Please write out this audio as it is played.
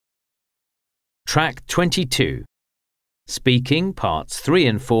Track 22. Speaking Parts 3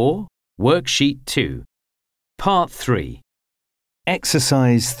 and 4, Worksheet 2. Part 3.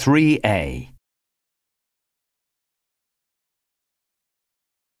 Exercise 3A.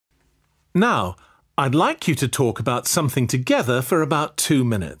 Now, I'd like you to talk about something together for about 2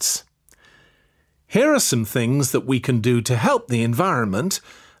 minutes. Here are some things that we can do to help the environment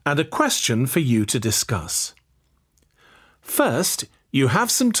and a question for you to discuss. First, you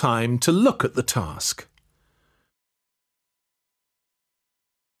have some time to look at the task.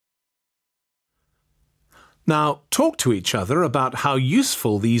 Now, talk to each other about how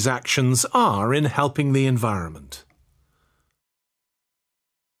useful these actions are in helping the environment.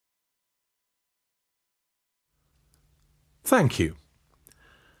 Thank you.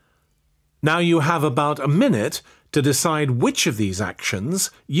 Now you have about a minute to decide which of these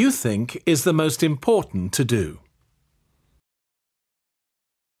actions you think is the most important to do.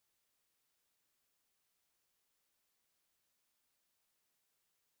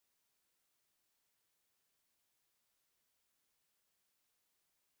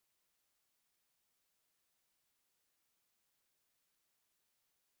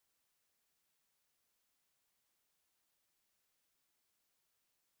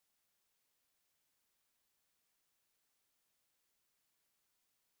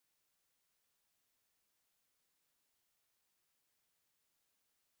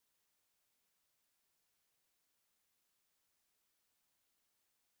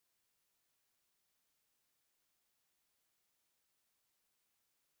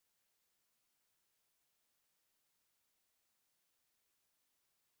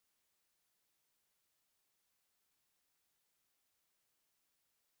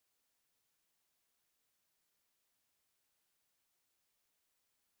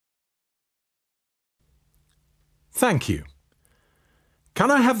 Thank you.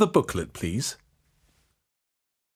 Can I have the booklet, please?